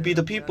 may you be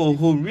the people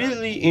who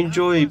really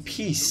enjoy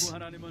peace.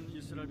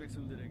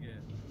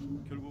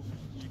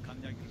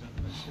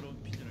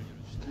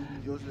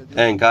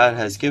 And God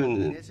has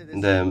given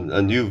them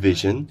a new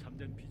vision.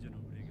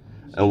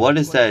 And what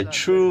is that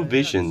true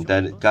vision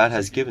that God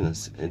has given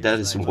us? That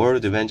is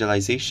world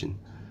evangelization.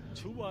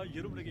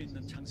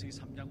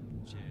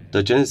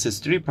 The Genesis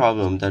 3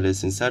 problem that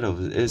is inside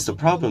of it is the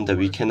problem that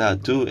we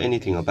cannot do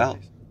anything about.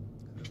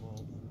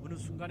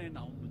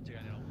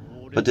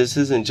 But this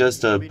isn't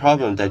just a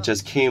problem that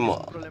just came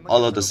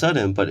all of a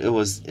sudden, but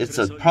it's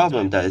a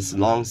problem that is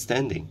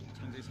long-standing.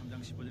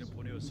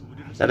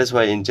 That is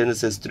why in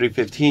Genesis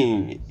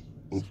 3:15,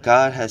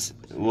 God has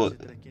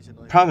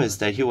promised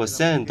that He will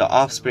send the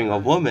offspring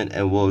of woman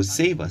and will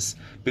save us,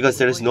 because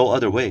there is no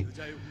other way.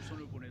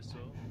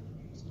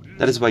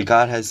 That is why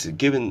God has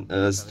given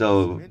us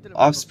the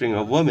offspring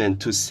of woman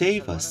to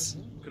save us.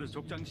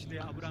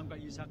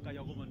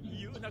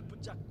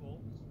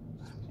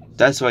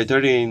 That's why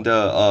during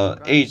the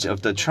age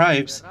of the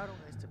tribes,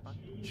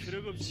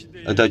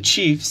 the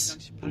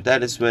chiefs,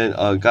 that is when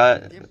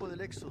God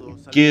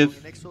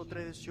give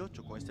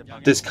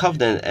this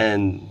covenant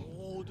and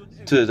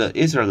to the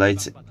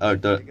Israelites,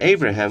 the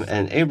Abraham,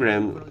 and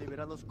Abraham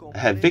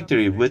had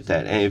victory with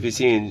that. And if you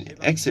see in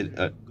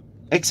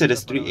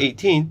Exodus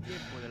 3:18,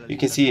 you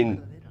can see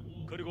in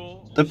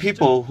the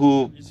people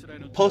who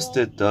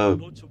posted the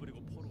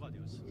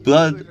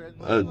blood,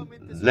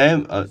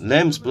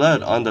 lamb's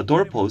blood on the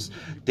doorpost,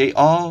 they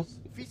all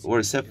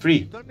were set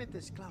free.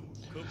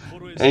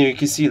 And you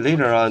can see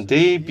later on,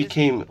 they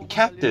became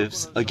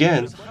captives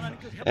again,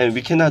 and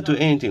we cannot do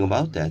anything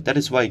about that. That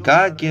is why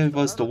God gave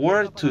us the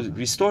word to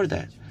restore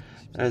that.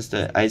 That's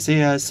the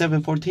Isaiah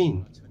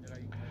 7:14.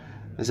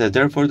 It said,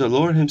 therefore the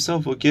Lord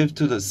Himself will give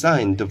to the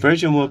sign, the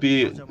virgin will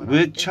be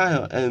with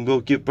child and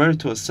will give birth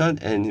to a son,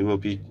 and he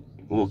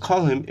will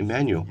call him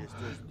Emmanuel.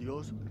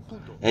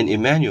 And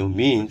Emmanuel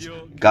means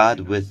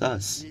God with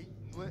us.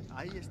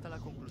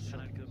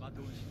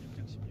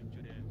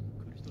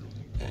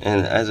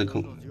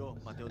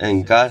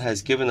 And God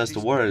has given us the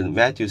word in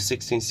Matthew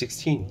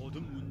 16:16.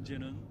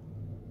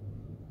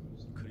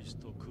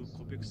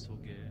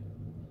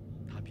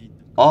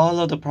 All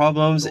of the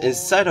problems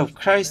inside of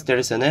Christ, there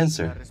is an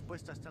answer.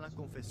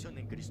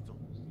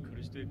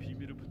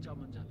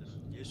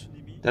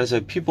 There's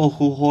a people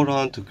who hold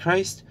on to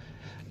Christ,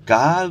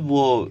 God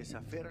will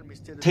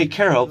take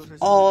care of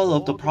all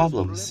of the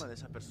problems.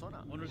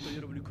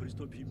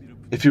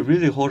 If you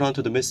really hold on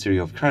to the mystery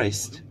of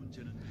Christ,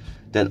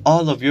 then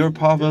all of your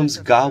problems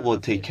God will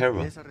take care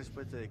of.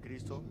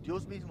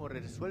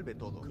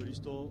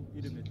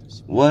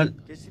 What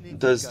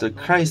does the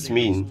Christ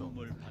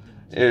mean?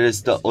 It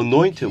is the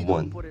anointed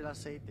one.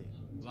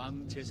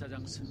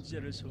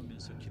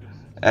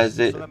 As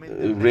they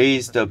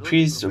raised the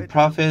priest,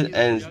 prophet,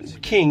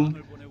 and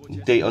king,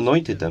 they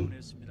anointed them.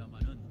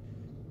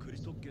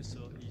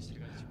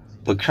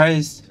 But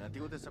Christ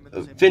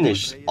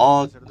finished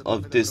all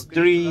of these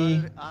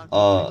three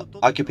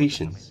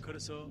occupations.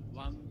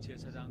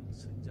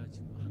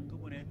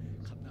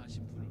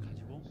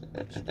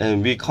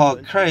 And we call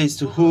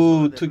Christ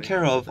who took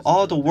care of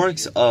all the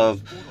works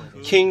of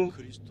king,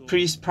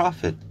 priest,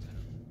 prophet.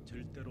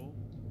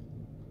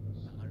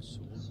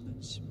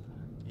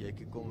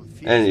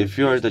 And if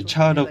you are the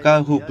child of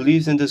God who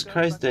believes in this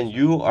Christ, then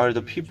you are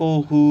the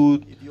people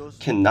who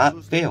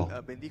cannot fail.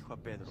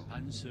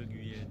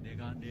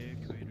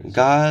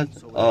 God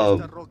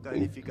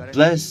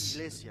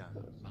blessed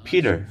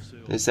Peter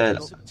and said,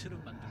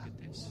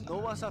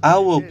 I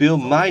will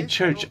build my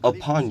church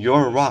upon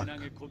your rock.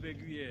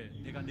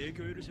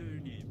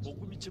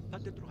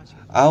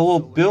 I will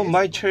build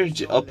my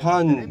church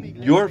upon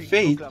your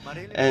faith,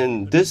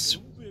 and this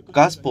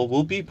gospel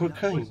will be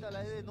proclaimed,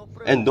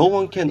 and no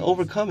one can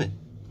overcome it.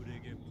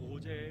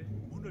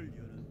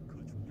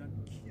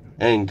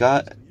 And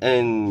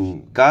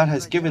God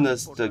has given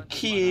us the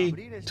key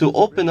to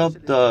open up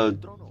the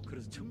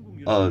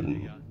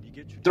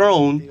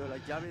throne,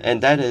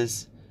 and that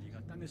is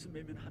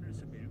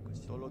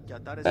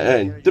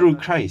through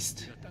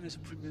Christ.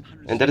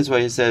 And that is why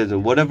he said,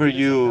 whatever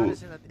you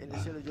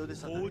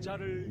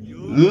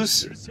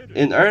loose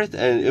in earth,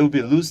 and it will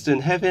be loosed in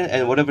heaven,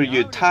 and whatever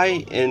you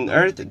tie in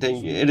earth,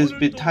 then it is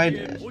be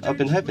tied up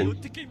in heaven.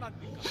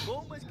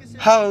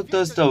 How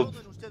does the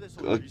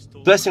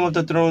blessing of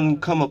the throne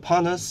come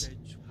upon us?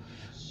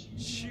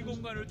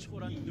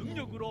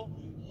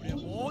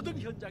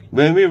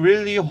 When we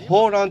really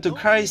hold on to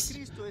Christ,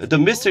 the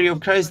mystery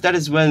of Christ, that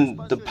is when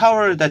the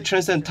power that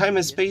transcends time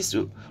and space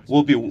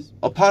will be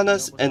upon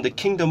us, and the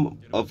kingdom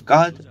of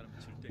God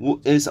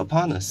is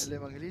upon us.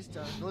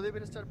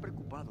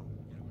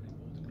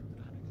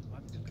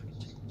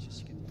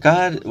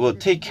 God will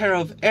take care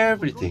of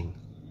everything.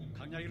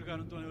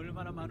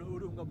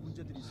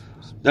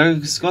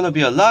 There's going to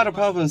be a lot of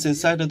problems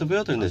inside of the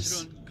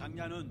wilderness.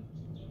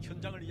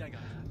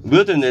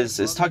 Wilderness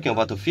is talking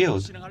about the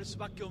field.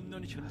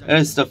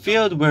 It's the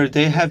field where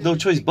they have no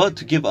choice but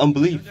to give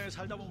unbelief.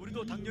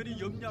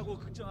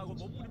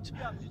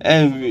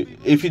 And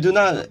if you do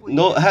not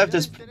have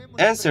this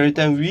answer,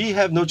 then we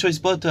have no choice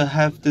but to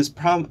have this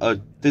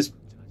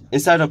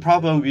inside a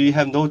problem. We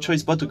have no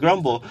choice but to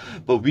grumble.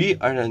 But we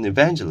are an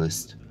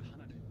evangelist.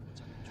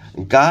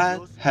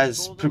 God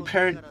has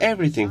prepared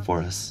everything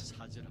for us.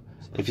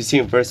 If you see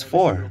in verse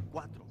 4,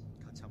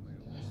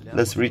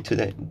 let's read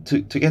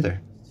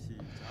together.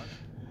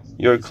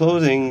 Your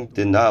clothing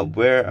did not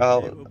wear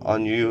out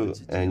on you,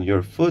 and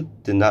your foot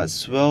did not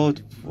swell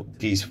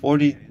these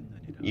 40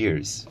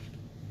 years.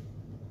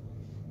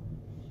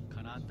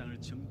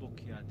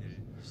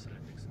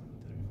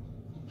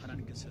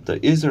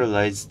 The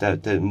Israelites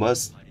that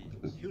must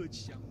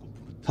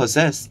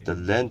possess the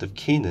land of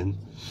Canaan,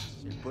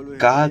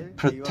 God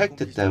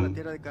protected them.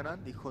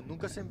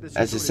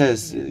 As it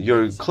says,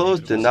 your clothes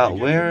did not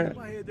wear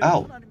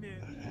out,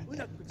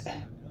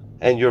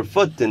 and your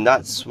foot did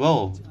not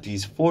swell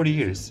these 40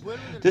 years.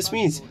 This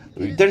means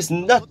there's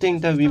nothing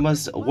that we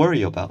must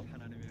worry about.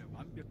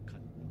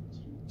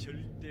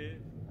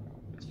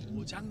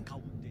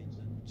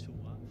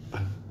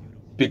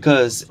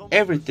 Because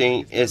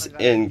everything is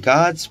in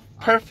God's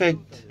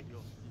perfect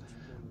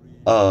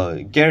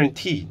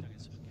guarantee.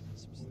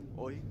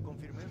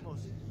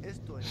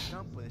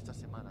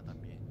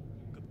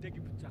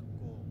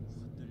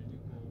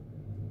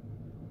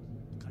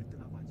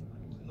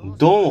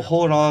 Don't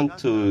hold on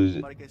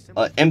to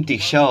an empty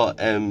shell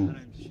and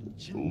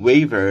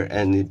waver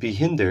and be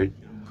hindered.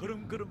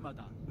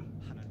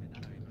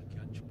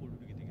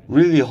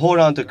 Really hold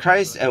on to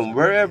Christ, and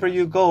wherever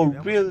you go,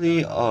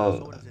 really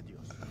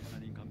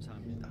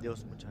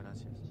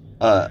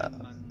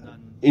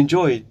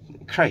enjoy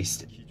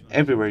Christ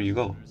everywhere you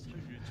go.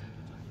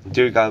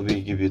 Dear God,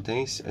 we give you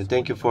thanks, and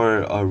thank you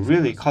for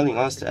really calling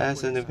us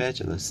as an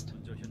evangelist.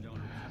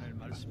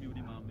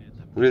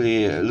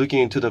 Really looking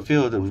into the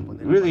field,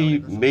 really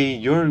may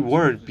your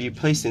word be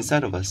placed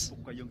inside of us.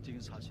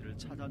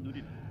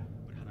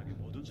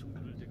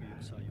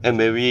 And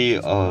may we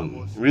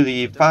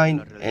really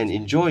find and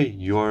enjoy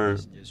your